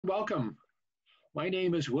Welcome. My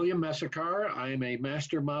name is William Messakar. I'm a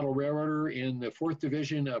master model railroader in the 4th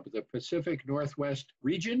Division of the Pacific Northwest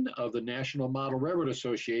region of the National Model Railroad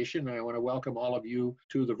Association. I want to welcome all of you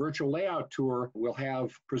to the virtual layout tour we'll have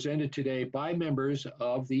presented today by members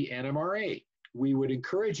of the NMRA. We would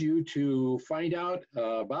encourage you to find out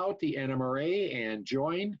about the NMRA and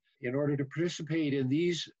join in order to participate in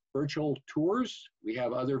these virtual tours. We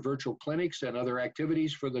have other virtual clinics and other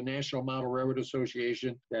activities for the National Model Railroad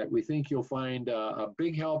Association that we think you'll find a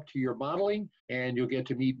big help to your modeling, and you'll get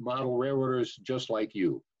to meet model railroaders just like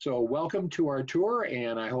you. So welcome to our tour,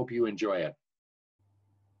 and I hope you enjoy it.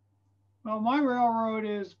 Well, my railroad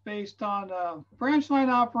is based on branch line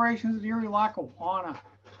operations in Erie Lackawanna,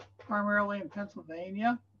 primarily in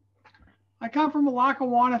Pennsylvania. I come from a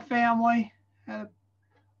Lackawanna family, had a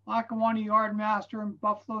Lackawanna yardmaster in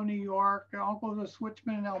Buffalo, New York. My uncle was a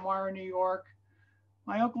switchman in Elmira, New York.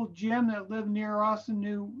 My uncle Jim, that lived near us in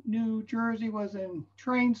New Jersey, was in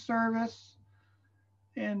train service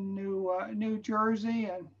in New Jersey,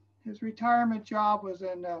 and his retirement job was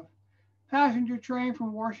in a passenger train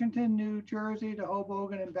from Washington, New Jersey to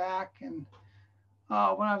Hoboken and back. And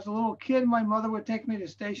when I was a little kid, my mother would take me to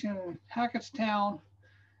station in Hackettstown,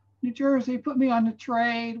 New Jersey, put me on the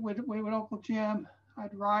trade with Uncle Jim.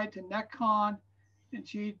 I'd ride to NetCon, and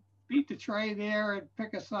she'd beat the tray there and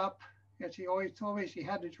pick us up. And she always told me she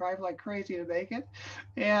had to drive like crazy to make it.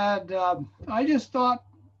 And I just thought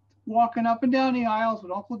walking up and down the aisles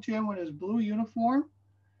with Uncle Jim with his blue uniform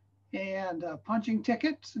and punching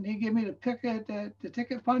tickets, and he gave me the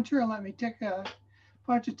ticket puncher and let me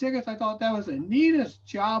punch the tickets. I thought that was the neatest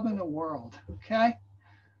job in the world. Okay.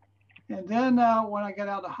 And then when I got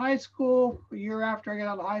out of high school, a year after I got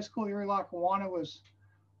out of high school, Erie Lackawanna was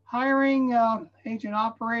hiring agent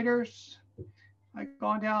operators. I'd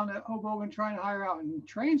gone down to Hoboken trying to hire out in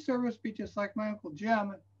train service, be just like my Uncle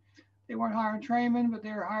Jim. They weren't hiring trainmen, but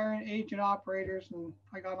they were hiring agent operators, and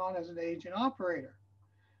I got on as an agent operator.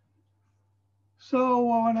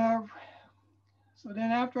 So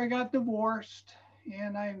then after I got divorced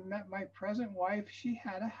and I met my present wife, she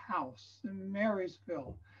had a house in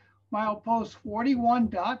Marysville. Milepost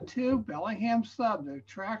 41.2, Bellingham Sub. The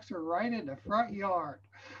tracks are right in the front yard.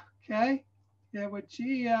 Okay. Yeah, but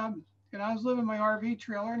and I was living in my RV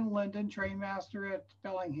trailer in Linden, trainmaster at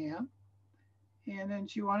Bellingham. And then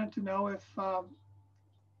she wanted to know if I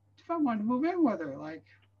wanted to move in with her. Like,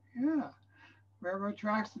 yeah, railroad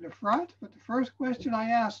tracks in the front. But the first question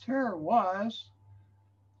I asked her was,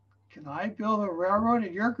 can I build a railroad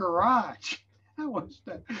in your garage? That was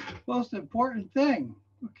the most important thing.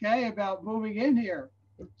 Okay, about moving in here.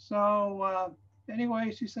 So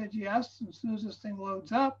anyway, she said yes. And as soon as this thing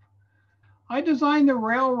loads up, I designed the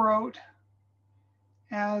railroad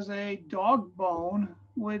as a dog bone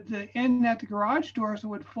with the end at the garage door so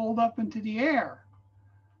it would fold up into the air.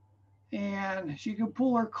 And she could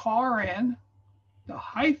pull her car in. The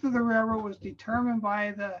height of the railroad was determined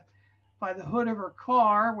by the hood of her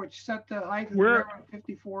car, which set the height of the railroad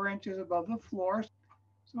 54 inches above the floor.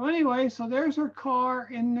 So anyway, so there's her car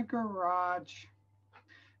in the garage.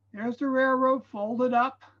 There's the railroad folded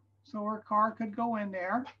up so her car could go in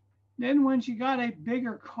there. Then when she got a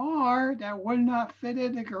bigger car that would not fit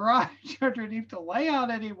in the garage underneath the layout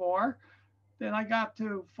anymore, then I got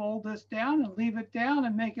to fold this down and leave it down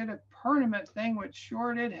and make it a permanent thing, which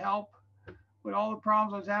sure did help with all the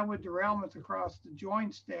problems I was having with derailments across the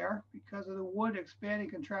joints there because of the wood expanding,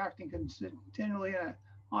 contracting continually in an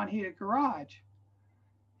unheated garage.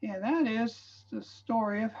 And that is the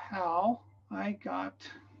story of how I got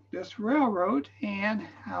this railroad and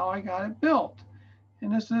how I got it built.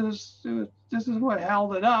 And this is what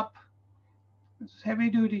held it up. This heavy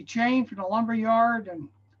duty chain from the lumber yard and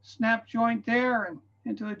snap joint there and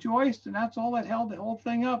into the joist, and that's all that held the whole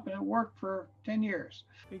thing up, and it worked for 10 years.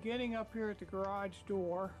 Beginning up here at the garage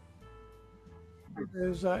door,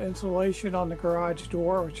 there's insulation on the garage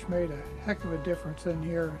door, which made a heck of a difference in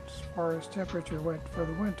here as far as temperature went for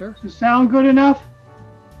the winter. Does it sound good enough?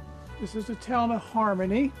 This is the town of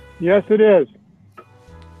Harmony. Yes, it is.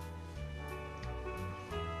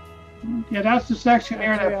 Yeah, that's the section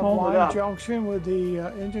there that folded up. Lime Junction with the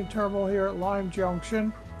engine terminal here at Lime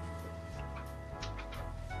Junction.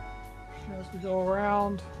 As we go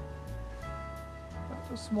around, that's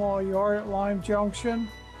a small yard at Lime Junction.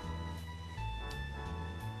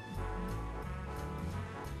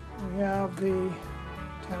 We have the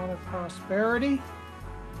town of Prosperity.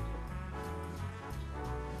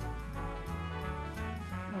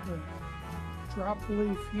 Have a drop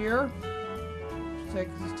leaf here, which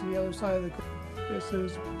takes us to the other side of the. This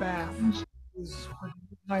is Bath. This is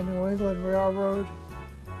behind New England Railroad.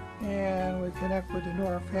 and we connect with the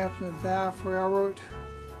Northampton and Bath Railroad,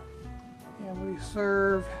 and we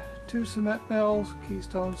serve 2 cement mills,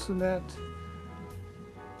 Keystone Cement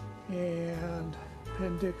and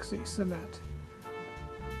Penn-Dixie Cement.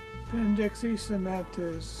 Penn-Dixie Cement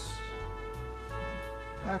is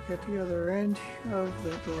back at the other end of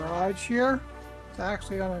the garage here. It's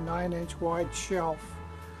actually on a 9-inch wide shelf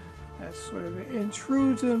that sort of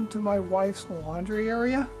intrudes into my wife's laundry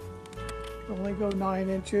area. Only go 9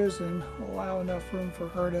 inches and allow enough room for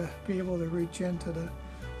her to be able to reach into the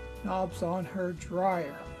knobs on her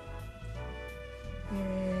dryer.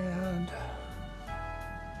 And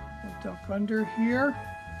we'll duck under here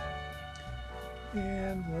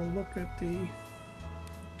and we'll look at the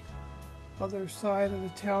other side of the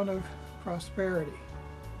town of Prosperity.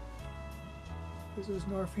 This is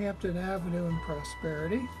Northampton Avenue in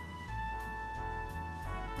Prosperity.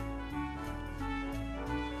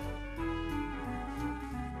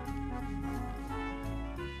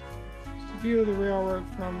 It's a view of the railroad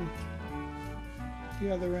from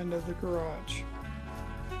the other end of the garage.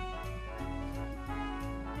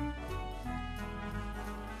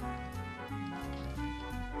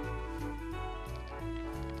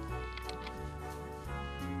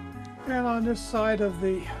 And on this side of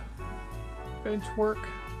the bench work,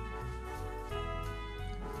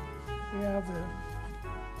 we have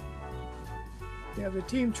the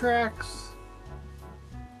team tracks.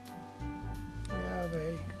 We have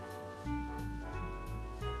a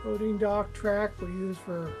loading dock track we use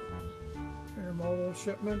for intermodal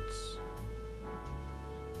shipments.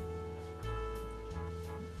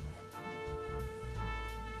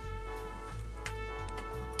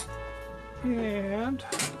 And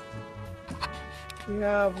we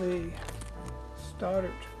have the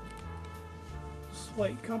Stoddard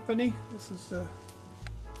Slate Company. This is their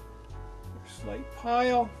slate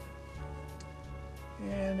pile,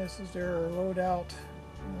 and this is their loadout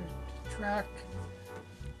track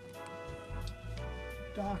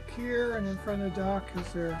dock here, and in front of the dock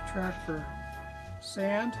is their track for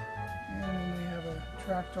sand, and then they have a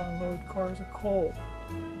track to unload cars of coal.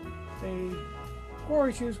 They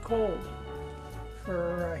always use coal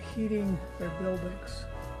for heating their buildings.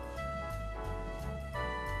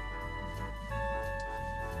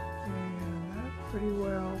 And that pretty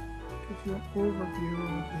well gives you an overview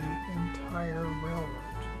of the entire railroad.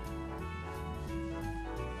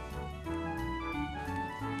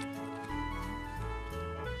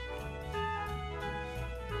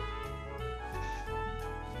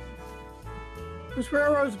 This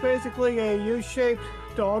railroad is basically a U-shaped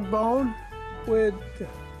dog bone with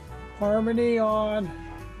Harmony on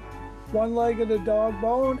one leg of the dog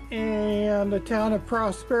bone and the town of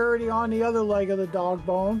Prosperity on the other leg of the dog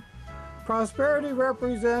bone. Prosperity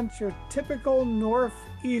represents your typical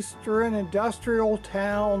northeastern industrial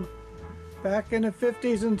town back in the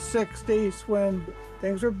 50s and 60s when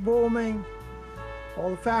things were booming. All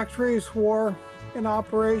the factories were in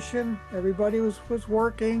operation. Everybody was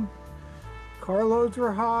working. Carloads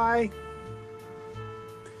were high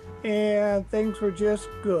and things were just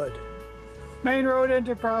good. Main road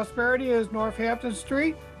into Prosperity is Northampton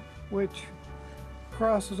Street, which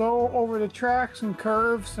crosses all over the tracks and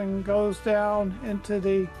curves and goes down into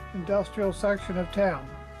the industrial section of town.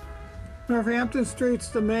 Northampton Street's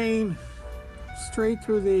the main street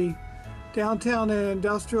through the downtown and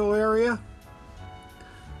industrial area.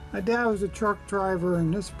 My dad was a truck driver,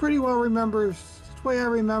 and this pretty well remembers, it's the way I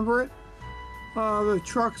remember it. The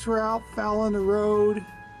trucks were out fouling the road,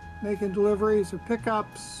 making deliveries or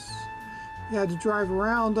pickups. You had to drive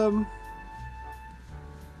around them,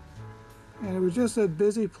 and it was just a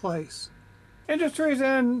busy place. Industries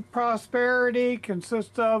in Prosperity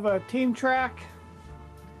consist of a team track,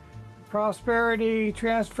 Prosperity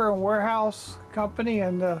Transfer and Warehouse Company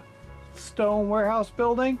and the Stone Warehouse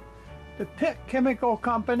Building, the Pitt Chemical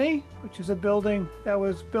Company, which is a building that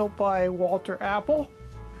was built by Walter Apple.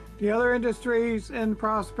 The other industries in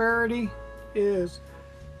Prosperity is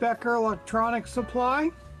Becker Electronic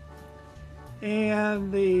Supply,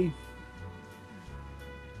 and the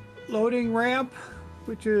loading ramp,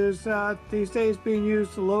 which is these days being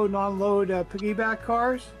used to load and unload piggyback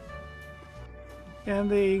cars,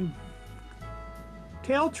 and the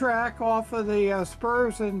tail track off of the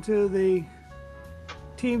spurs into the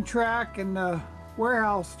team track and the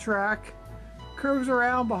warehouse track curves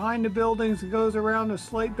around behind the buildings and goes around the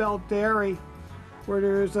Slate Belt Dairy, where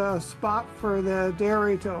there's a spot for the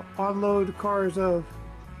dairy to unload cars of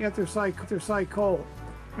anthracite coal.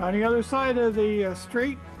 On the other side of the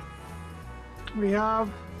street, we have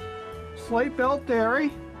Slate Belt Dairy,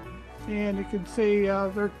 and you can see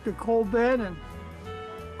the coal bin and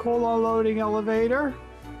coal unloading elevator.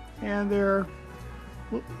 and their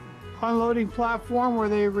unloading platform where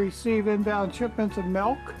they receive inbound shipments of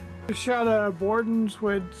milk. A shot of Borden's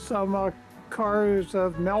with some cars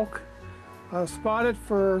of milk spotted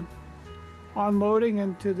for unloading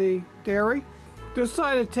into the dairy. This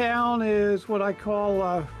side of town is what I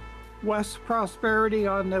call West Prosperity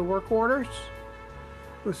on the work orders.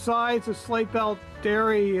 Besides the slate belt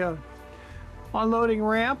dairy unloading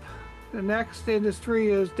ramp, the next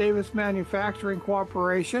industry is Davis Manufacturing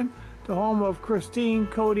Corporation, the home of Christine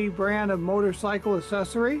Cody brand of motorcycle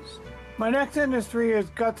accessories. My next industry is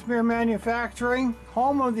Gutsmere Manufacturing,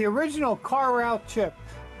 home of the original car route chip.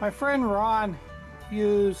 My friend Ron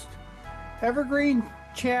used evergreen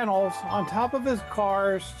channels on top of his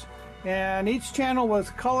cars, and each channel was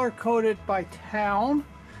color-coded by town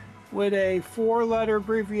with a 4-letter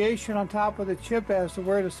abbreviation on top of the chip as to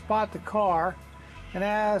where to spot the car. And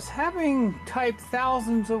as having typed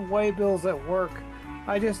thousands of waybills at work,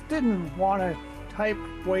 I just didn't want to type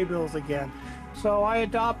waybills again. So I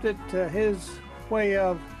adopted his way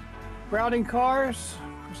of routing cars,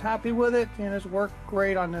 was happy with it, and it's worked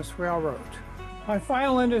great on this railroad. My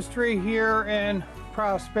final industry here in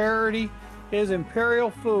Prosperity is Imperial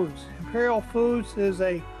Foods. Imperial Foods is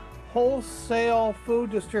a wholesale food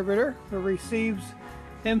distributor that receives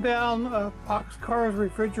inbound boxcars,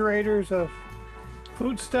 refrigerators of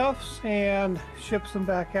foodstuffs and ships them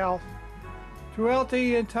back out throughout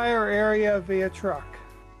the entire area via truck.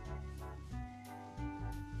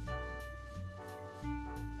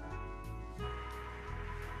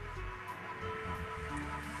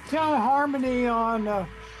 Town of Harmony on the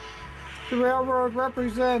railroad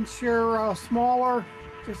represents your smaller,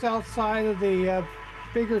 just outside of the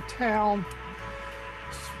bigger town,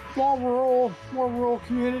 small rural, more rural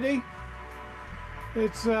community.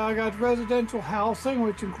 It's got residential housing,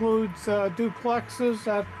 which includes duplexes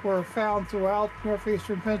that were found throughout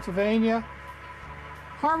northeastern Pennsylvania.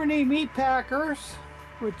 Harmony Meat Packers,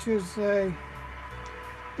 which is a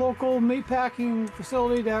local meat packing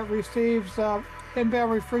facility that receives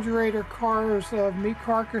inbound refrigerator cars of meat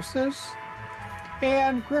carcasses.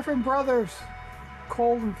 And Griffin Brothers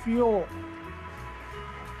Coal and Fuel.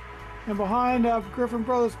 And behind Griffin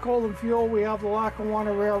Brothers Coal and Fuel, we have the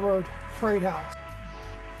Lackawanna Railroad Freight House.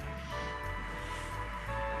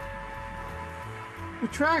 The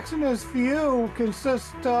tracks in this view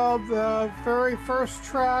consist of the very first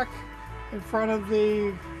track in front of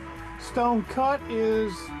the stone cut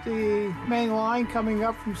is the main line coming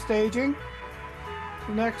up from staging.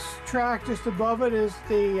 The next track just above it is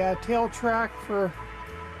the tail track for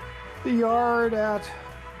the yard at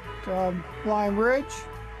Lime Ridge.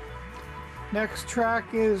 Next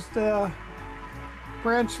track is the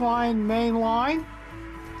branch line main line.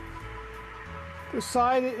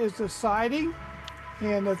 Beside it is the siding,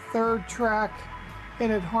 and the third track in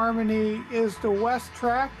at Harmony is the west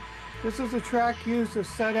track. This is the track used to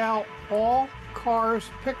set out all cars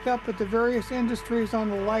picked up at the various industries on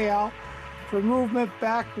the layout for movement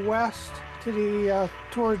back west to the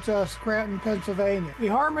towards Scranton, Pennsylvania. The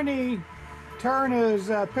Harmony turn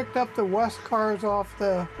is picked up the west cars off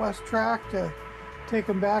the west track to take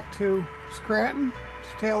them back to Scranton,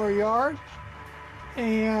 to Taylor Yard,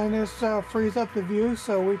 and this frees up the view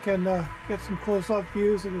so we can get some close-up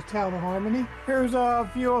views of the town of Harmony. Here's a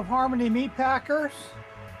view of Harmony Meat Packers.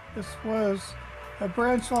 This was a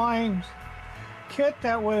branch line kit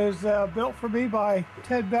that was built for me by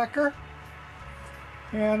Ted Becker,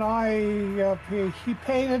 and he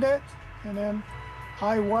painted it, and then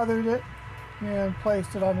I weathered it and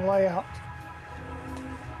placed it on the layout.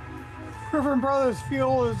 Griffin Brothers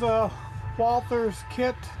Fuel is a Walther's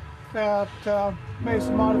kit that made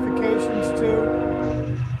some modifications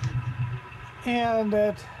to, and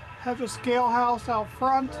it has a scale house out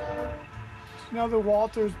front. It's another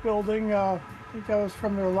Walther's building. I think that was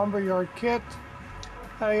from their lumberyard kit.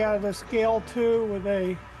 I added a scale too with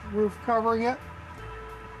a roof covering it.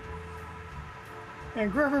 And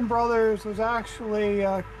Griffin Brothers was actually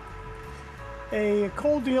a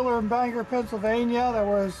coal dealer in Bangor, Pennsylvania that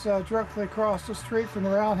was directly across the street from the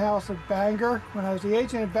roundhouse of Bangor. When I was the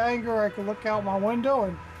agent at Bangor, I could look out my window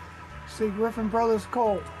and see Griffin Brothers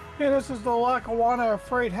Coal. And this is the Lackawanna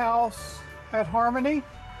Freight House at Harmony.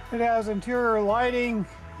 It has interior lighting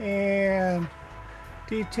and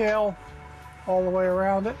detail all the way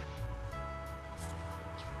around it.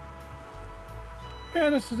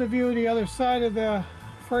 And this is a view of the other side of the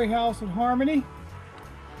freight house at Harmony.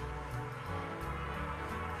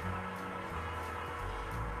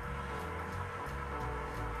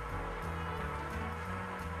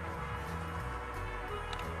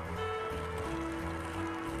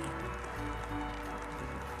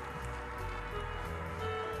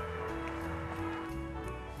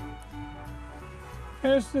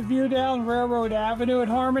 Here's the view down Railroad Avenue at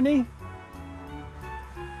Harmony.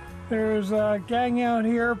 There's a gang out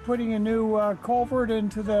here putting a new culvert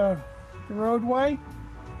into the roadway.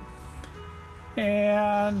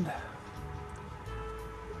 And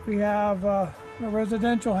we have the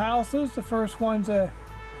residential houses. The first one's a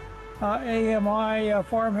AMI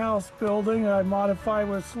farmhouse building I modified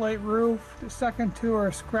with slate roof. The second two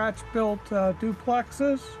are scratch-built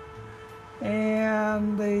duplexes.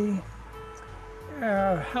 And the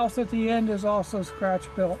house at the end is also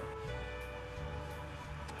scratch-built.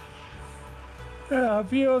 A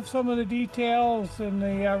view of some of the details in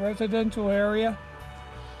the residential area.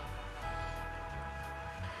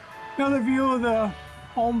 Another view of the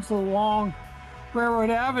homes along Railroad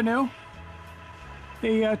Avenue.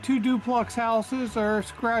 The two duplex houses are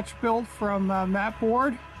scratch-built from mat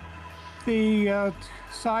board. The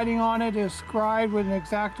siding on it is scribed with an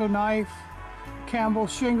X-Acto knife, Campbell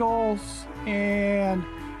shingles, and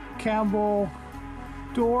Campbell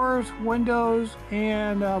doors, windows,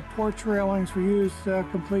 and porch railings were used to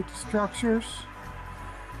complete the structures.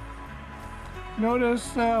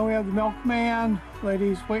 Notice we have the milkman.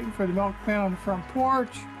 Ladies waiting for the milkman on the front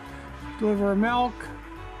porch, deliver her milk.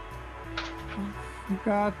 We've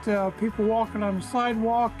got people walking on the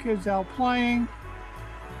sidewalk, kids out playing.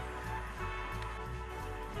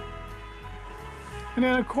 And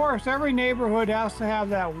then of course every neighborhood has to have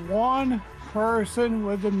that one person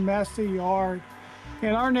with the messy yard.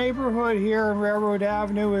 And our neighborhood here in Railroad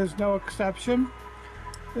Avenue is no exception.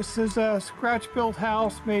 This is a scratch-built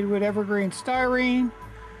house made with evergreen styrene.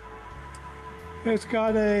 It's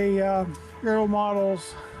got a Erie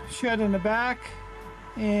Models shed in the back,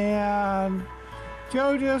 and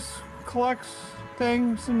Joe just collects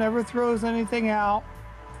things and never throws anything out,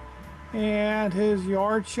 and his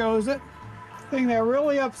yard shows it. The thing that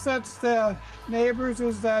really upsets the neighbors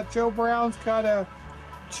is that Joe Brown's got a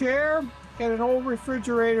chair and an old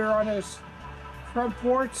refrigerator on his front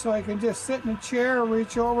porch, so I can just sit in a chair,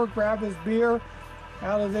 reach over, grab his beer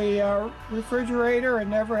out of the refrigerator, and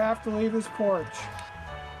never have to leave his porch.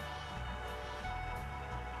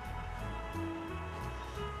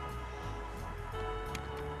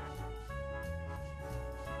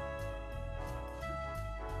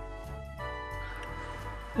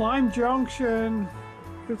 Lime Junction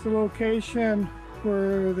is the location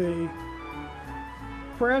where the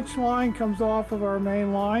branch line comes off of our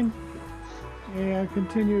main line and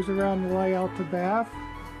continues around the layout to Bath.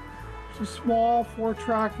 It's a small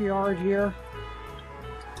 4-track yard here.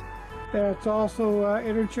 That's also an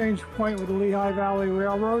interchange point with the Lehigh Valley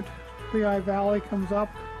Railroad. Lehigh Valley comes up,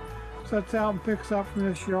 sets out and picks up from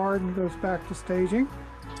this yard and goes back to staging.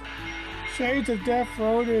 Shades of Death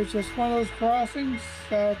Road is just one of those crossings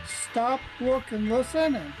that stop, look, and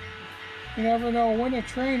listen, and you never know when a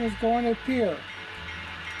train is going to appear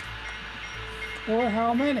or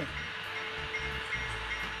how many.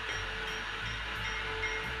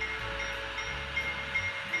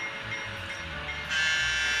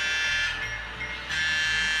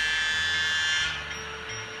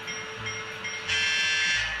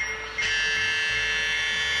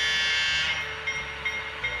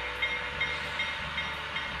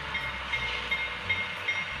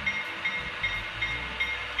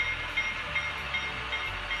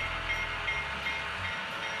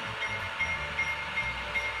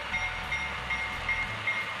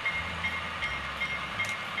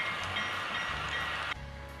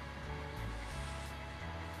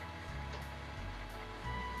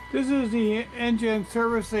 This is the engine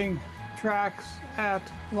servicing tracks at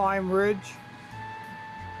Lime Ridge.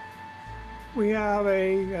 We have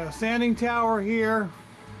a sanding tower here,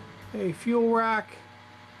 a fuel rack,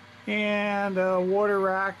 and water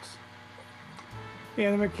racks.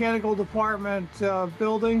 And the mechanical department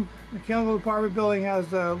building. Mechanical department building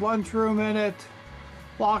has a lunchroom in it,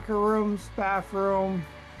 locker rooms, bathroom,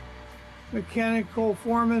 mechanical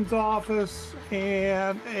foreman's office,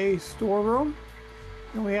 and a storeroom.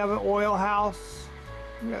 And we have an oil house.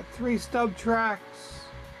 We got 3 stub tracks.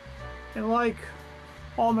 And like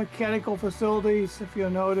all mechanical facilities, if you'll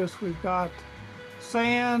notice, we've got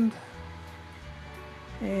sand,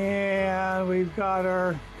 and we've got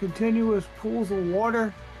our continuous pools of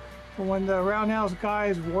water. For when the roundhouse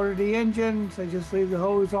guys water the engines, they just leave the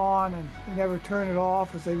hose on and they never turn it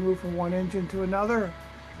off as they move from one engine to another.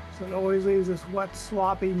 So it always leaves this wet,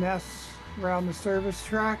 sloppy mess around the service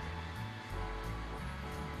track.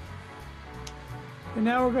 And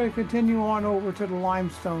now we're going to continue on over to the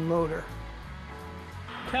limestone loader.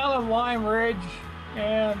 Town of Lime Ridge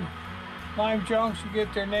and Lime Junction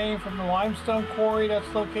get their name from the limestone quarry that's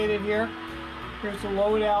located here. Here's the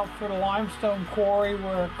loadout for the limestone quarry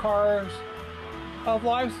where cars of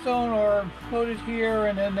limestone are loaded here,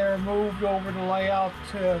 and then they're moved over the layout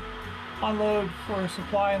to unload for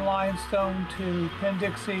supplying limestone to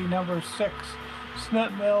Penn-Dixie number 6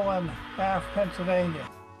 cement mill in Bath, Pennsylvania.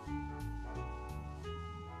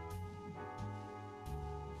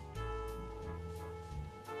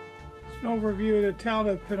 It's an overview of the town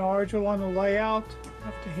of Penn-Argyl on the layout. I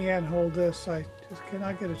have to hand hold this. I just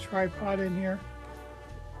cannot get a tripod in here.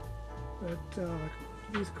 But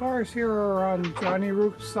these cars here are on Johnny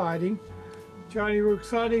Rook siding. Johnny Rook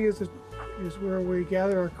siding is where we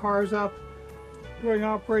gather our cars up during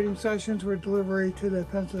operating sessions for delivery to the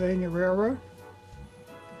Pennsylvania Railroad.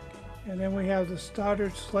 And then we have the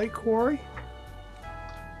Stoddard Slate Quarry.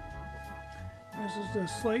 This is the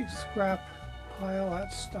slate scrap pile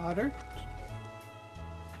at Stoddard.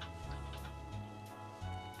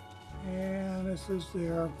 And this is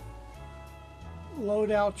their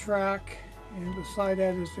loadout track, and beside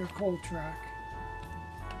that is their coal track.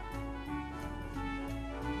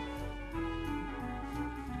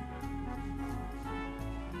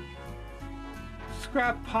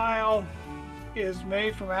 Scrap pile is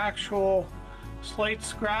made from actual slate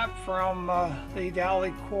scrap from the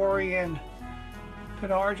Dowley Quarry in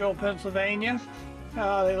Penn-Argyl, Pennsylvania.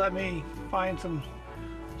 They let me find some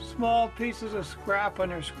small pieces of scrap,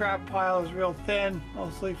 and their scrap pile is real thin,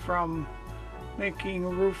 mostly from making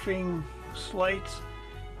roofing slates.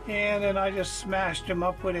 And then I just smashed them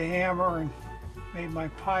up with a hammer and made my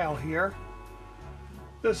pile here.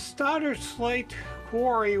 The Stoddard Slate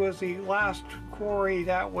Quarry was the last quarry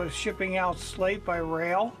that was shipping out slate by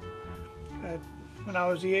rail. When I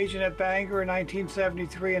was the agent at Bangor in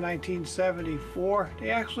 1973 and 1974,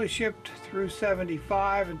 they actually shipped through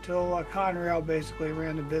 75 until Conrail basically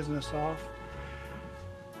ran the business off.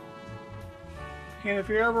 And if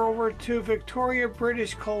you're ever over to Victoria,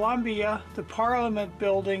 British Columbia, the Parliament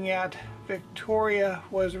building at Victoria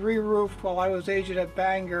was re-roofed while I was agent at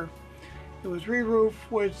Bangor. It was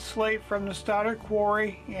re-roofed with slate from the Stoddard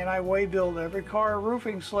Quarry, and I way-billed every car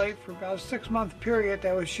roofing slate for about a 6-month period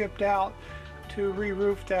that was shipped out to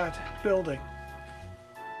re-roof that building.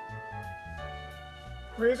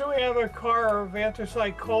 The reason we have a car of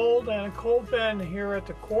anthracite coal and a coal bin here at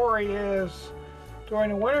the quarry is during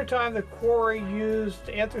the wintertime the quarry used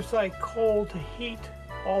anthracite coal to heat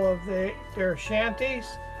all of their shanties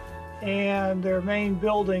and their main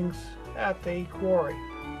buildings at the quarry.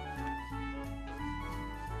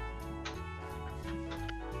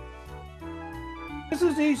 This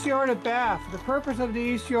is the East Yard at Bath. The purpose of the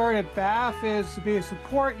East Yard at Bath is to be a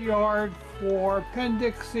support yard for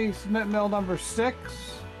Penn-Dixie Cement Mill number 6.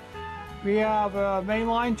 We have a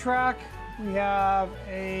mainline track, we have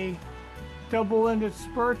a double-ended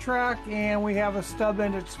spur track, and we have a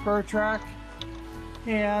stub-ended spur track.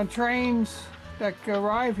 And trains that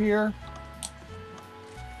arrive here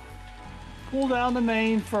pull down the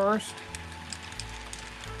main first.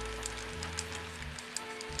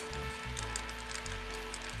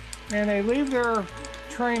 And they leave their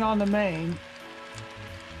train on the main,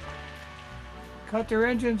 cut their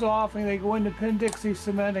engines off, and they go into Penn-Dixie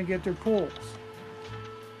Cement and get their pulls.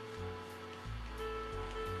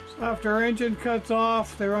 So after our engine cuts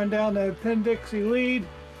off, they run down the Penn-Dixie lead,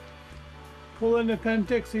 pull into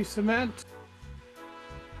Penn-Dixie Cement.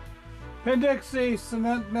 Penn-Dixie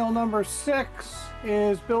Cement Mill number 6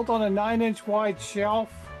 is built on a 9-inch wide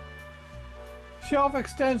shelf. Shelf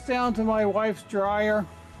extends down to my wife's dryer.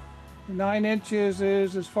 9 inches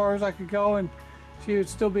is as far as I could go, and she would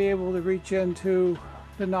still be able to reach into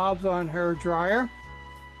the knobs on her dryer.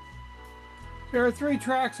 There are 3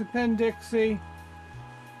 tracks at Penn-Dixie.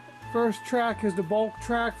 First track is the bulk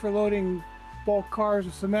track for loading bulk cars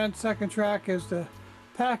of cement. Second track is the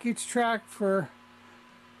package track for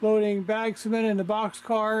loading bagged cement into box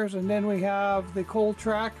cars. And then we have the coal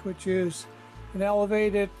track, which is an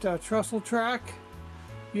elevated trestle track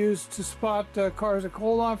used to spot cars of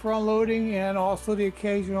coal on for unloading, and also the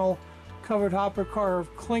occasional covered hopper car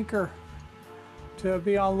of clinker to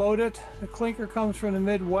be unloaded. The clinker comes from the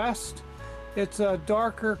Midwest. It's a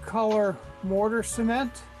darker color mortar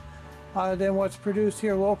cement than what's produced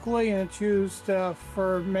here locally, and it's used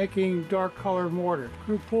for making dark color mortar.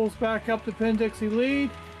 Crew pulls back up the Penn-Dixie lead.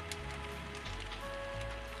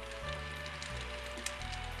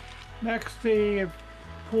 Next, the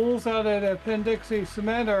pulls out of the Penn-Dixie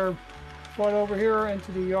Cement are brought over here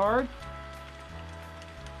into the yard,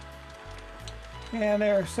 and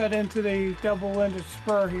they're set into the double-ended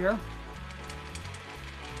spur here.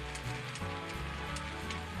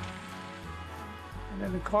 And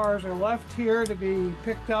then the cars are left here to be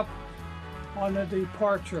picked up on the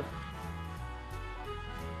departure.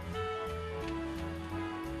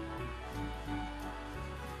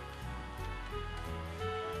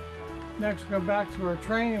 Next, we'll go back to our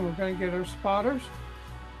train and we're going to get our spotters.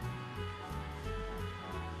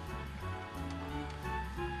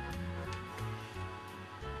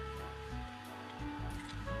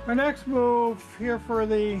 Our next move here for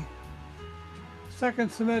the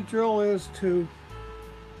second cement drill is to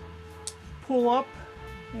pull up,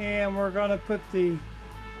 and we're going to put the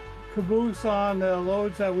caboose on the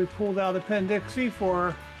loads that we pulled out of Penn-Dixie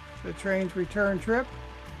for the train's return trip.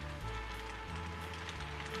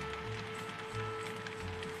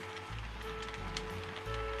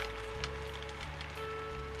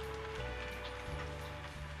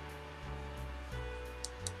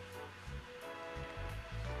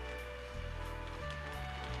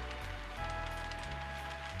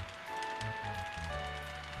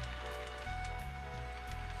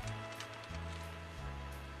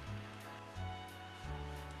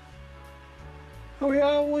 We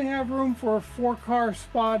only have room for a 4-car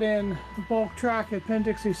spot in the bulk track at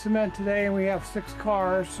Penn-Dixie Cement today, and we have 6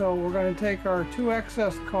 cars, so we're going to take our 2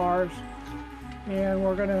 excess cars and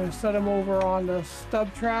we're going to set them over on the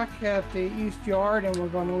stub track at the east yard, and we're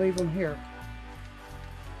going to leave them here.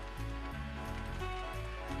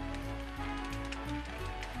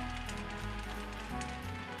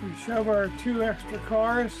 We shove our 2 extra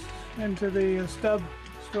cars into the stub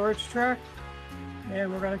storage track,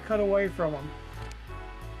 and we're going to cut away from them.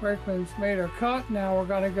 Brakeman's made our cut. Now we're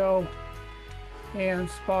going to go and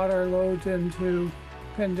spot our loads into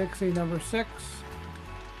Penn-Dixie number 6.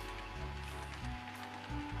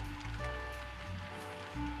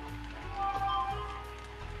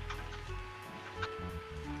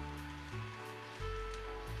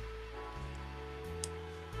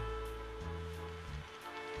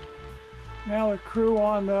 Now the crew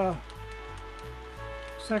on the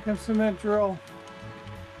second cement drill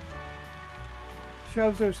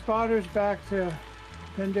shoves their spotters back to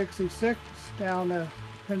Penn-Dixie 6 down to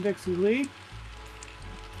Penn-Dixie lead.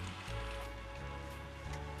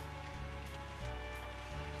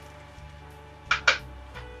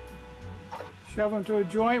 Shove them to a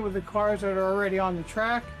joint with the cars that are already on the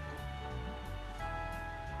track.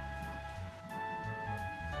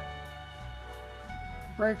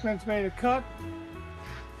 Brakeman's made a cut.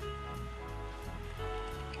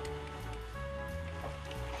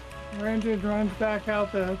 Our engine runs back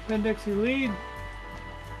out the Penn-Dixie lead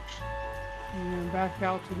and back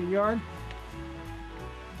out to the yard.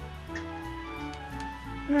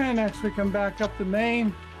 And next we come back up the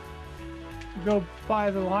main. We go by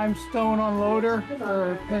the limestone unloader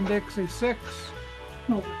for Penn-Dixie 6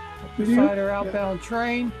 beside our outbound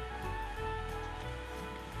train.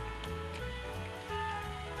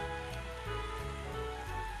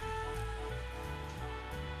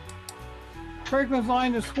 Brakeman's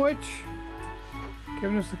line to switch,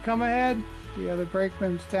 giving us the come ahead. The other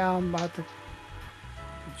brakeman's down about the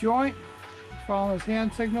joint, following his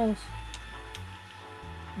hand signals,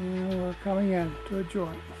 and we're coming in to a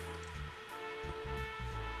joint.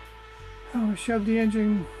 We'll shove the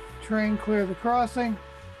engine train clear the crossing,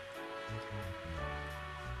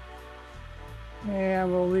 and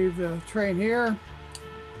we'll leave the train here.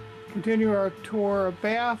 Continue our tour of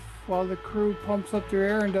Bath while the crew pumps up their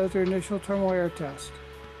air and does their initial terminal air test.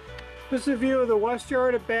 This is a view of the west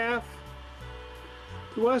yard at Bath.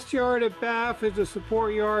 The west yard at Bath is a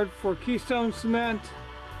support yard for Keystone Cement,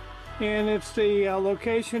 and it's the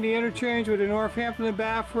location of the interchange with the Northampton and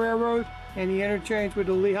Bath Railroad and the interchange with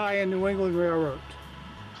the Lehigh and New England Railroad.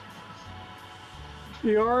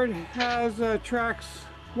 The yard has tracks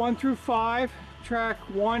 1 through 5. Track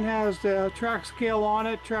 1 has the track scale on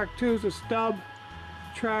it. Track 2 is a stub.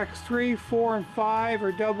 Tracks 3, 4, and 5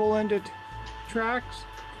 are double-ended tracks.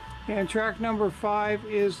 And track number 5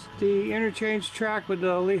 is the interchange track with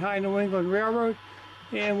the Lehigh New England Railroad.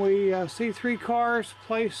 And we see 3 cars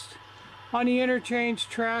placed on the interchange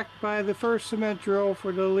track by the first cement drill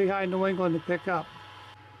for the Lehigh New England to pick up.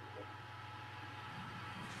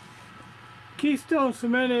 Keystone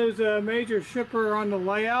Cement is a major shipper on the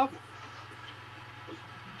layout.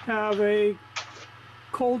 Have a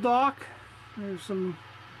coal dock. There's some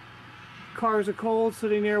cars of coal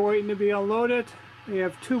sitting there waiting to be unloaded. They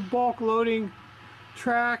have 2 bulk loading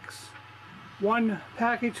tracks, 1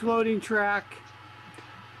 package loading track.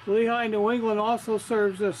 Lehigh New England also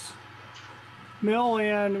serves this mill,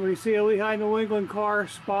 and we see a Lehigh New England car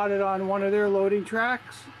spotted on one of their loading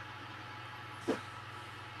tracks.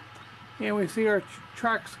 And we see our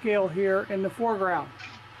track scale here in the foreground.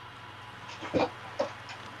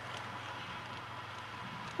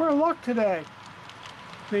 We're in luck today.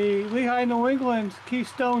 The Lehigh New England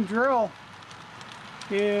Keystone drill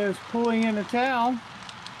is pulling into town.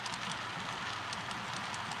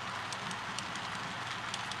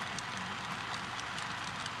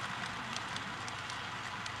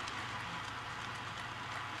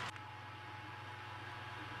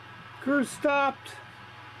 Crew stopped.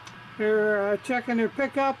 They're checking their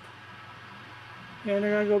pickup, and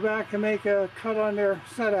they're going to go back and make a cut on their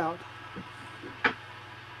set out.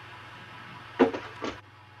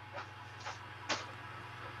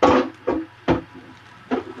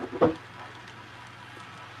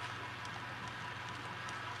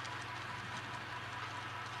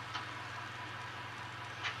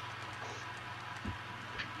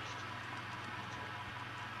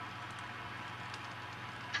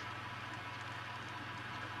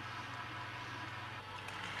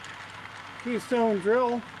 Keystone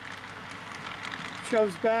drill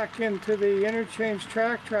shoves back into the interchange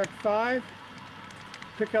track, track 5,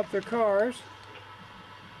 pick up their cars.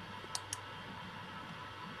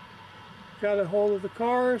 Got a hold of the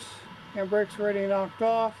cars, handbrakes already knocked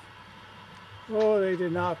off. Oh, they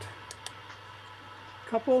did not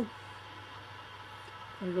couple.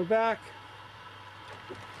 Gonna go back.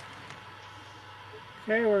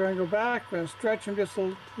 Okay, we're gonna go back, we're gonna stretch them just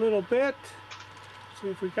a little bit. See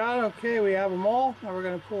if we got it. Okay, we have them all. Now we're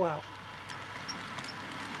going to pull out.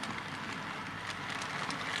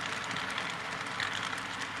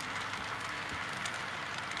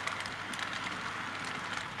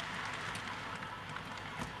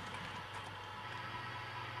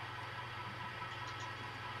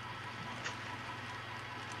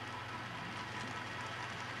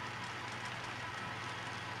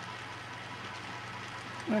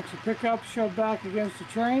 Next, the pickup shoved back against the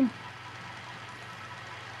train.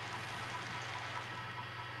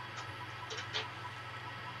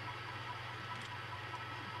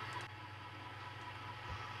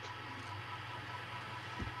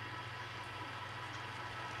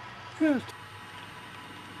 Good.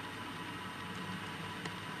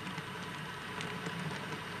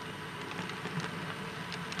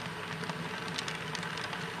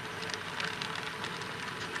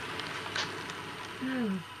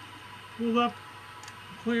 Pull up,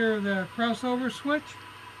 clear the crossover switch.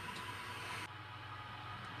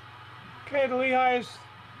 Okay, the Lehigh's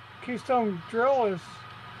Keystone drill is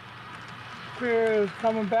clear, is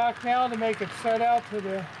coming back now to make it set out to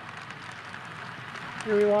the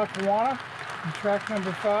Erie Lackawanna on track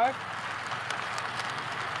number 5.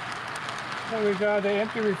 So we got an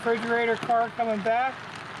empty refrigerator car coming back,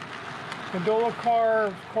 gondola car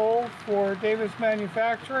of coal for Davis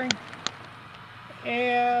Manufacturing,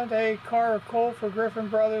 and a car of coal for Griffin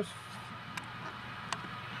Brothers.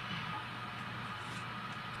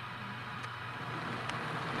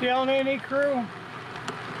 The L&A crew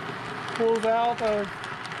pulls out of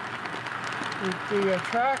the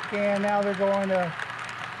track, and now they're going to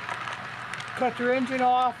cut their engine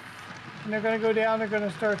off, and they're going to go down. They're going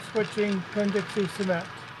to start switching Twin-Dixie cement.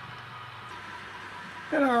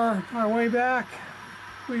 In our way back,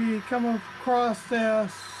 we come across the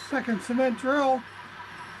second cement drill,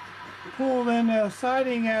 pulled in the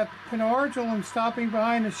siding at Pinargil and stopping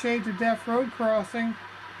behind the Shades of Death Road crossing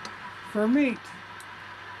for meat.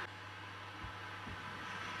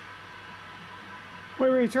 We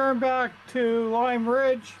return back to Lime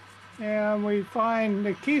Ridge, and we find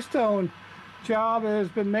the Keystone job has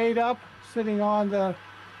been made up, sitting on the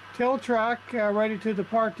tail track, ready to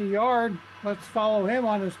depart the yard. Let's follow him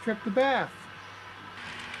on his trip to Bath.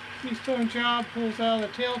 Keystone job pulls out of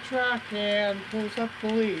the tail track and pulls up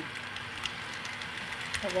the lead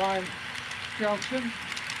at Lime Junction,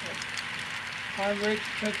 Lime Ridge,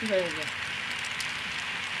 Pennsylvania.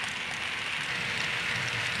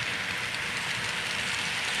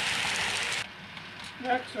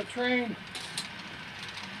 Next, a train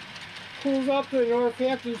pulls up to the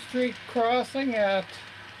Northampton Street crossing at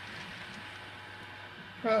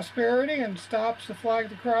Prosperity and stops to flag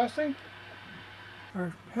the crossing.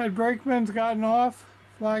 Our head brakeman's gotten off,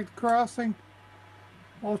 flagged the crossing.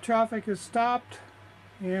 All traffic is stopped,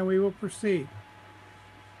 and we will proceed.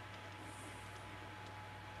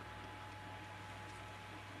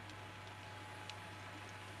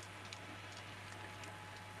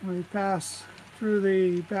 We pass through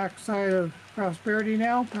the back side of Prosperity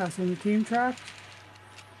now, passing the team track.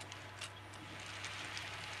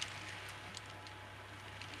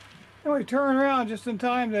 And we turn around just in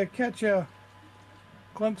time to catch a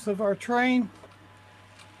glimpse of our train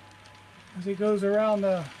as he goes around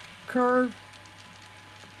the curve.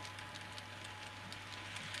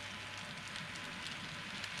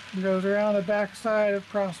 And goes around the back side of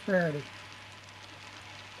Prosperity.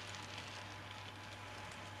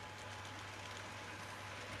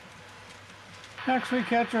 Next, we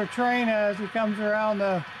catch our train as he comes around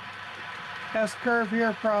the S-curve here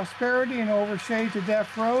at Prosperity and over Shades of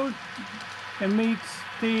Death Road and meets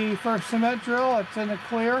the first cement drill. It's in the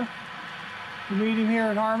clear. We meet him here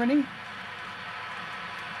in Harmony.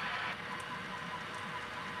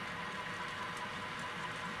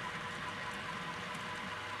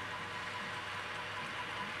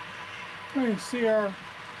 You can see our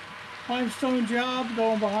limestone job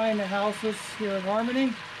going behind the houses here in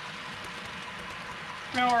Harmony.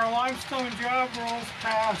 Now our limestone job rolls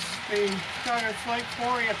past the Starter Slate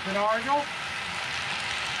Quarry at Penargil.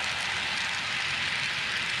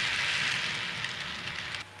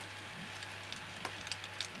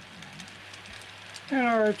 And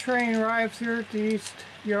our train arrives here at the east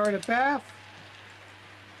yard of Bath.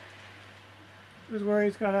 This is where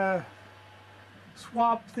he's going to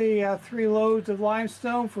swap the 3 loads of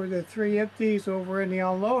limestone for the 3 empties over in the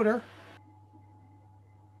unloader.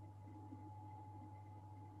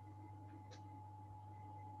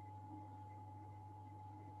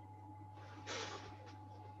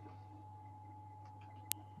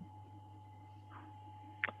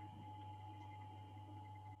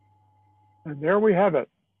 And there we have it.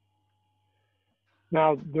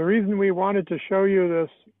 Now, the reason we wanted to show you this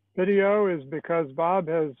video is because Bob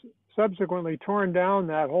has subsequently torn down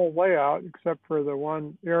that whole layout except for the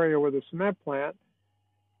one area with a cement plant,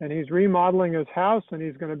 and he's remodeling his house, and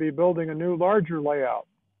he's going to be building a new larger layout.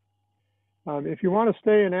 If you want to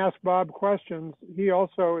stay and ask Bob questions, he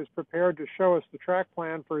also is prepared to show us the track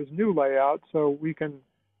plan for his new layout, so we can,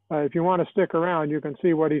 if you want to stick around, you can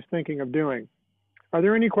see what he's thinking of doing. Are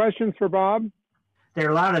there any questions for Bob? There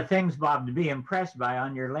are a lot of things, Bob, to be impressed by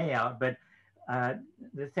on your layout, but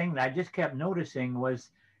the thing that I just kept noticing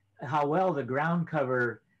was how well the ground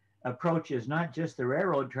cover approaches not just the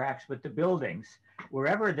railroad tracks, but the buildings.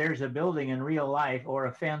 Wherever there's a building in real life or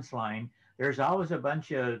a fence line, there's always a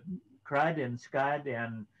bunch of crud and scud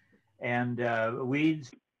and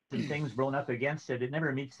weeds and things blown up against it. It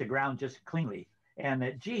never meets the ground just cleanly.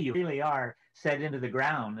 And gee, you really are set into the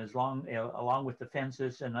ground along with the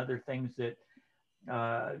fences and other things that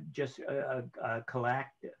just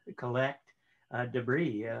collect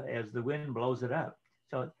debris as the wind blows it up.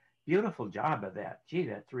 So beautiful job of that. Gee,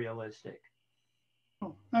 that's realistic.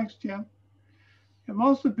 Oh, thanks, Jim. And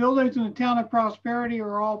most of the buildings in the town of Prosperity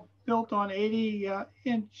are all built on 80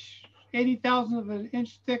 thousandths of an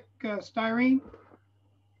inch thick styrene,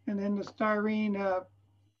 and then the styrene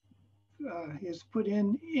is put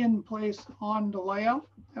in place on the layout.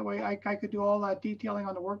 That way I could do all that detailing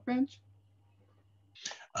on the workbench.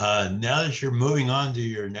 Now that you're moving on to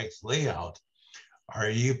your next layout, are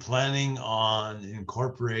you planning on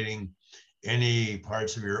incorporating any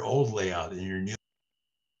parts of your old layout in your new?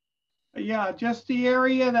 Yeah, just the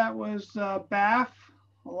area that was bath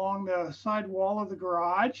along the side wall of the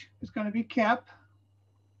garage is going to be kept.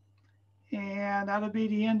 And that'll be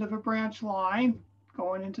the end of a branch line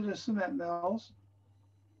going into the cement mills.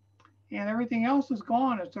 And everything else is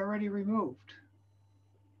gone. It's already removed.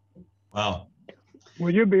 Wow.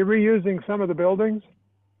 Will you be reusing some of the buildings?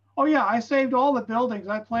 Oh yeah, I saved all the buildings.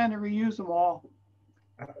 I plan to reuse them all.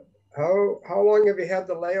 How long have you had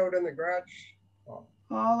the layout in the garage?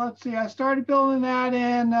 Let's see, I started building that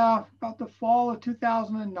in about the fall of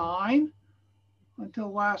 2009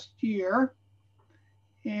 until last year.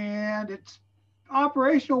 And it's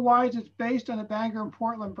operational wise, it's based on the Bangor and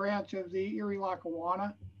Portland branch of the Erie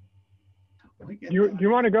Lackawanna. Do you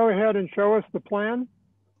want to go ahead and show us the plan?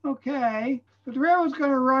 Okay, but the railroad's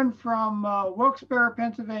going to run from Wilkes-Barre,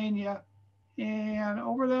 Pennsylvania, and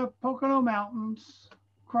over the Pocono Mountains,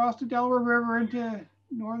 across the Delaware River into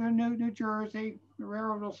northern New Jersey. The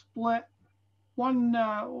railroad will split. One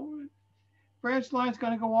branch line is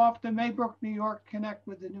going to go off to Maybrook, New York, connect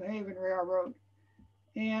with the New Haven Railroad.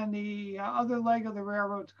 And the other leg of the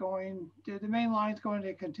railroad's the main line's going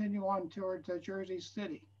to continue on towards Jersey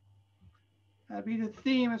City. That'd be the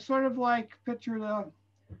theme. It's sort of like picture the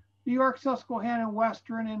New York, Susquehanna,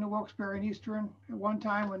 Western, and the Wilkes-Barre and Eastern at one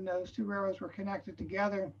time when those two railroads were connected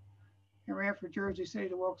together and ran from Jersey City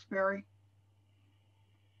to Wilkes-Barre.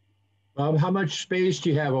 Bob, how much space do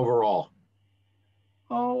you have overall?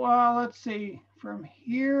 Oh, let's see. From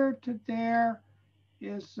here to there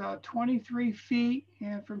is 23 feet,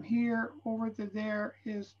 and from here over to there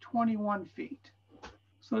is 21 feet.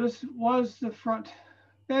 So this was the front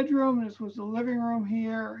bedroom. This was the living room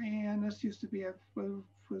here, and this used to be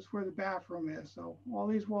was where the bathroom is. So all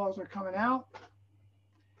these walls are coming out.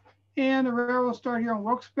 And the railroad started here on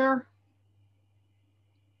Wilkes-Barre.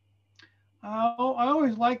 I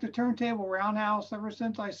always liked the turntable roundhouse ever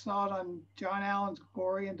since I saw it on John Allen's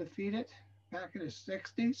Glory and Defeat It back in the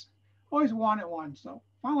 60s. Always wanted one, so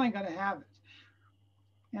finally I'm going to have it.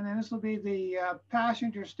 And then this will be the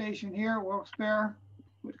passenger station here at Wilkes-Barre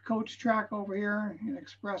with a coach track over here, an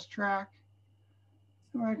express track.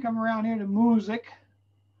 We're going to come around here to Music.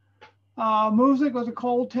 Music was a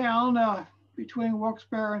coal town between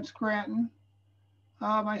Wilkes-Barre and Scranton.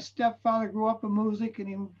 My stepfather grew up in Music, and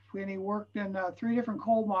he and he worked in 3 different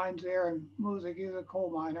coal mines there in Moosic. He was a coal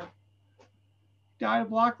miner. Died of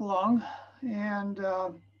black lung, and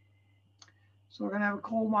so we're going to have a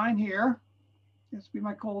coal mine here. This will be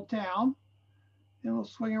my coal town. Then we'll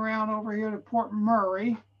swing around over here to Port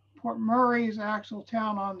Murray. Port Murray is the actual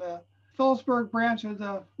town on the Phillipsburg branch of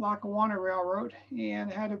the Lackawanna Railroad,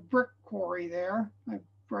 and it had a brick quarry there. I've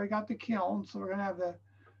already got the kiln, so we're going to have the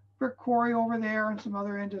brick quarry over there and some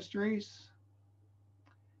other industries.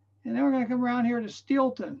 And then we're going to come around here to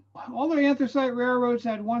Steelton. All the anthracite railroads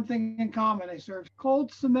had one thing in common. They served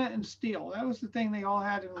cold cement and steel. That was the thing they all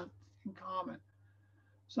had in common.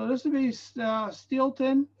 So this would be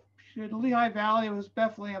Steelton. In the Lehigh Valley, it was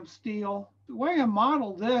Bethlehem Steel. The way I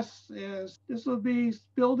modeled this is this will be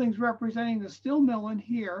buildings representing the steel mill in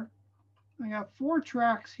here. I got 4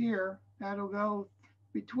 tracks here that'll go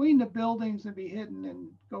between the buildings and be hidden and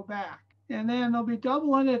go back. And then they'll be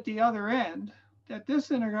double in at the other end. At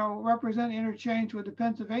this end will represent interchange with the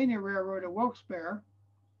Pennsylvania Railroad at Wilkes-Barre.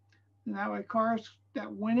 And that way cars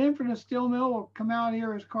that went in from the steel mill will come out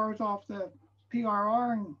here as cars off the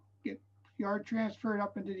PRR and get yard transferred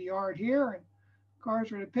up into the yard here. And cars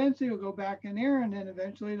for the Pennsy will go back in there, and then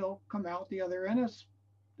eventually they'll come out the other end as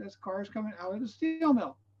cars coming out of the steel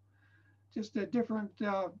mill. Just a different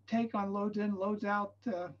take on loads in, loads out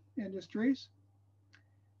industries.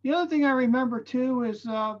 The other thing I remember too is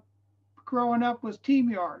growing up was team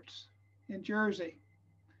yards in Jersey.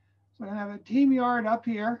 So I'm gonna have a team yard up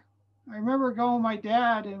here. I remember going with my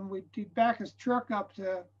dad, and we'd back his truck up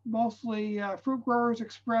to mostly Fruit Growers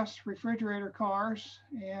Express refrigerator cars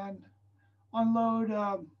and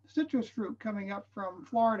unload citrus fruit coming up from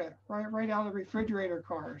Florida, right out of the refrigerator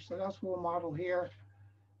cars. So that's what we'll model here.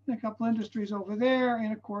 And a couple industries over there,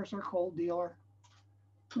 and of course our coal dealer.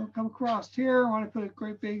 We'll come across here. I want to put a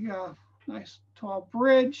great big, nice tall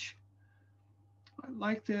bridge. I'd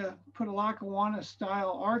like to put a Lackawanna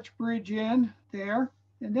style arch bridge in there.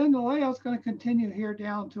 And then the layout's going to continue here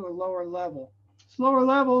down to a lower level. This lower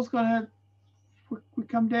level is going to, we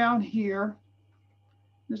come down here.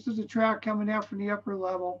 This is a track coming down from the upper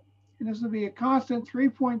level. And this will be a constant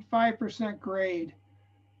 3.5% grade.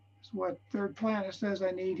 That's what Third Planet says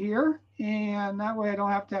I need here. And that way I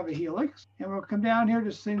don't have to have a helix. And we'll come down here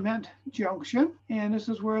to Cement Junction. And this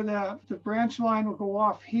is where the branch line will go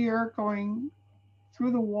off here, going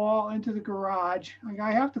through the wall into the garage.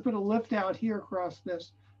 I have to put a lift out here across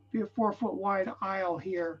this, be a 4-foot wide aisle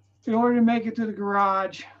here in order to make it to the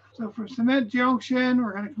garage. So from Cement Junction,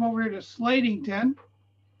 we're going to come over here to Slatington.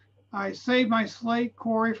 I saved my slate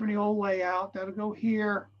quarry from the old layout. That'll go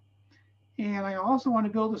here. And I also want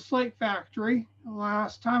to build a slate factory.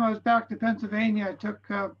 Last time I was back to Pennsylvania, I took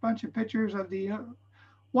a bunch of pictures of the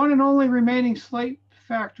one and only remaining slate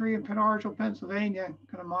factory in Penargil, Pennsylvania. I'm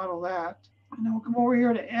going to model that. And then we'll come over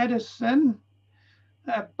here to Edison.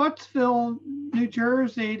 At Buttsville, New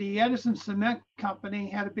Jersey, the Edison Cement Company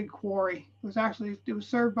had a big quarry. It was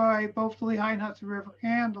served by both the Lehigh and Hudson River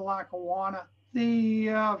and the Lackawanna.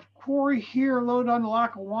 The quarry here loaded on the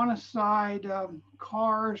Lackawanna side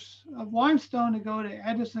cars of limestone to go to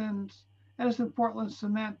Edison Portland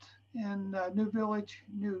Cement in New Village,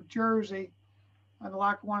 New Jersey, on the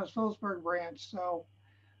Lackawanna Phillipsburg branch. So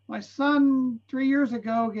my son 3 years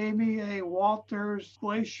ago gave me a Walters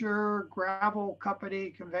Glacier Gravel Company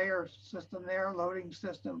conveyor system there, loading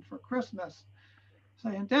system for Christmas,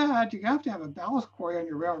 saying, Dad, you have to have a ballast quarry on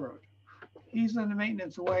your railroad. He's in the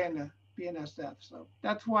maintenance away in the BNSF. So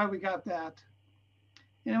that's why we got that.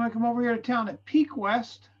 And then we come over here to town at Peak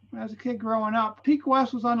West. When I was a kid growing up, Peak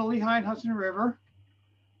West was on the Lehigh and Hudson River.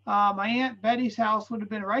 My Aunt Betty's house would have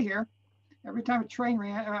been right here. Every time a train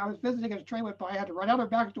ran, I was visiting, a train went by, I had to run out our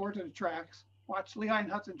back door to the tracks, watch Lehigh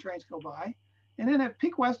and Hudson trains go by. And then at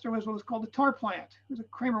Peak West, there was what was called the tar plant. It was a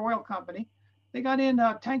Kramer Oil Company. They got in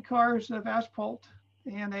tank cars of asphalt,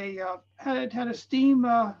 and they had a steam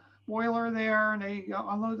boiler there, and they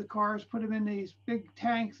unloaded the cars, put them in these big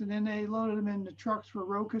tanks, and then they loaded them into trucks for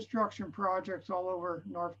road construction projects all over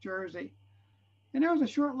North Jersey. And there was a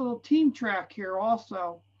short little team track here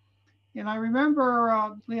also. And I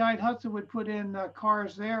remember Lehigh and Hudson would put in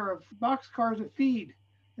cars there, of box cars of feed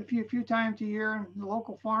a few times a year, and the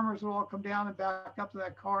local farmers would all come down and back up to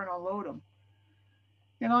that car and unload them.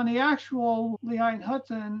 And on the actual Lehigh and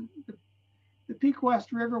Hudson, the Peak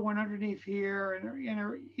West River went underneath here,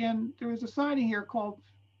 and there was a siding here called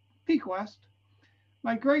Peak West.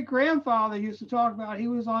 My great-grandfather used to talk about, he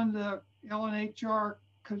was on the LNHR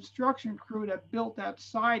construction crew that built that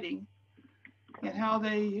siding, and how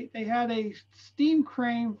they had a steam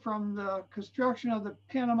crane from the construction of the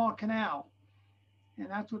Panama Canal. And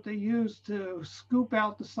that's what they used to scoop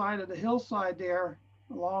out the side of the hillside there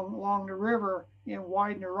along the river and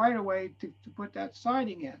widen the right of way to put that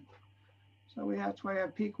siding in. So that's why I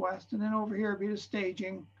have Peak West. And then over here will be the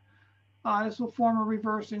staging. This will form a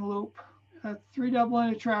reversing loop. 3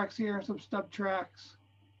 double-ended tracks here and some stub tracks.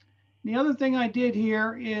 The other thing I did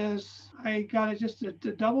here is I got just a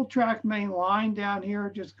double track main line down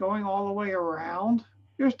here, just going all the way around.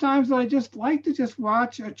 There's times that I just like to just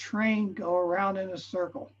watch a train go around in a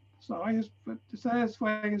circle. So I just decided this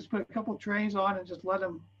way I can just put a couple trains on and just let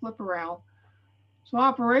them flip around. So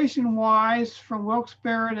operation-wise, from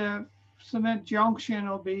Wilkes-Barre to Cement Junction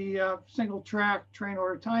will be a single track train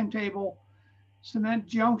order timetable. Cement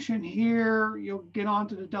Junction here, you'll get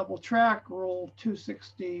onto the double track, rule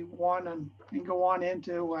 261, and go on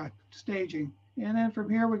into staging. And then from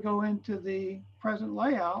here, we go into the present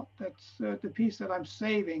layout. That's the piece that I'm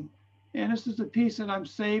saving. And this is the piece that I'm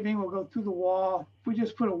saving. We'll go through the wall. We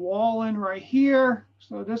just put a wall in right here.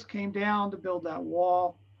 So this came down to build that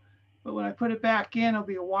wall. But when I put it back in, it'll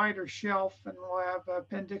be a wider shelf, and we'll have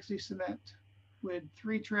Penn-Dixie cement with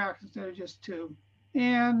 3 tracks instead of just 2.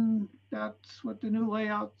 And that's what the new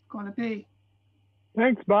layout's going to be.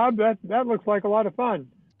 Thanks, Bob. That looks like a lot of fun.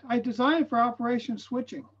 I designed it for operation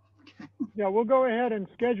switching. Yeah, we'll go ahead and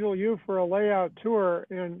schedule you for a layout tour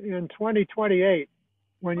in 2028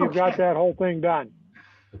 when you've got that whole thing done.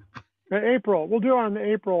 April. We'll do it on the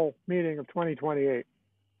April meeting of 2028.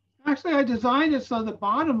 Actually, I designed it so the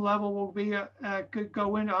bottom level will be could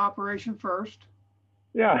go into operation first.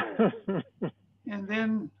 Yeah. and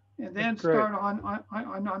then start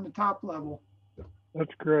on the top level.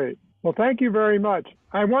 That's great. Well, thank you very much.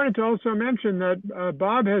 I wanted to also mention that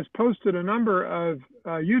Bob has posted a number of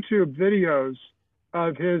YouTube videos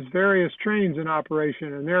of his various trains in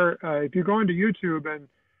operation. And there, if you go into YouTube and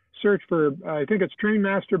search for, I think it's Train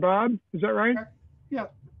Master Bob, is that right? Yeah.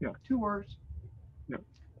 2 words. Yeah.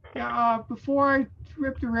 Yeah. Before I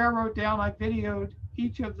ripped the railroad down, I videoed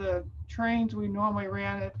each of the trains we normally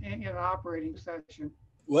ran in an operating session.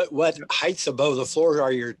 What heights above the floor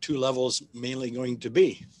are your 2 levels mainly going to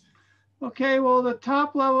be? Okay, well, the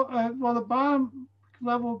top level, the bottom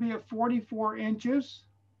level will be at 44 inches,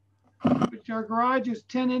 which our garage is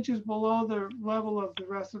 10 inches below the level of the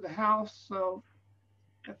rest of the house. So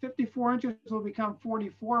at 54 inches will become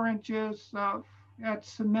 44 inches at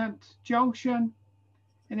Cement Junction.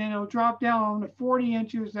 And then it'll drop down to 40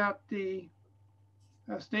 inches at the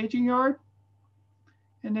staging yard.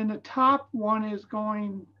 And then the top one is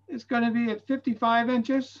going to be at 55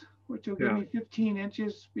 inches, which will give me 15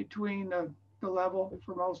 inches between the level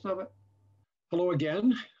for most of it. Hello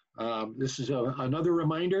again. This is another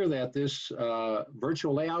reminder that this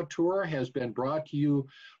virtual layout tour has been brought to you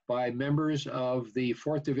by members of the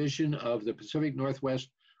 4th Division of the Pacific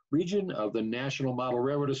Northwest region of the National Model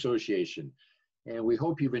Railroad Association. And we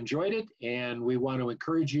hope you've enjoyed it. And we want to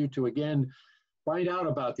encourage you to, again, find out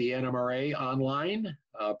about the NMRA online.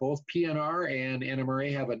 Both PNR and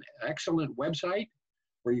NMRA have an excellent website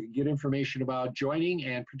where you can get information about joining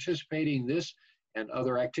and participating in this and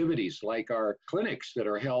other activities like our clinics that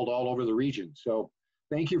are held all over the region. So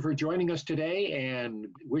thank you for joining us today and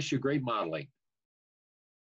wish you great modeling.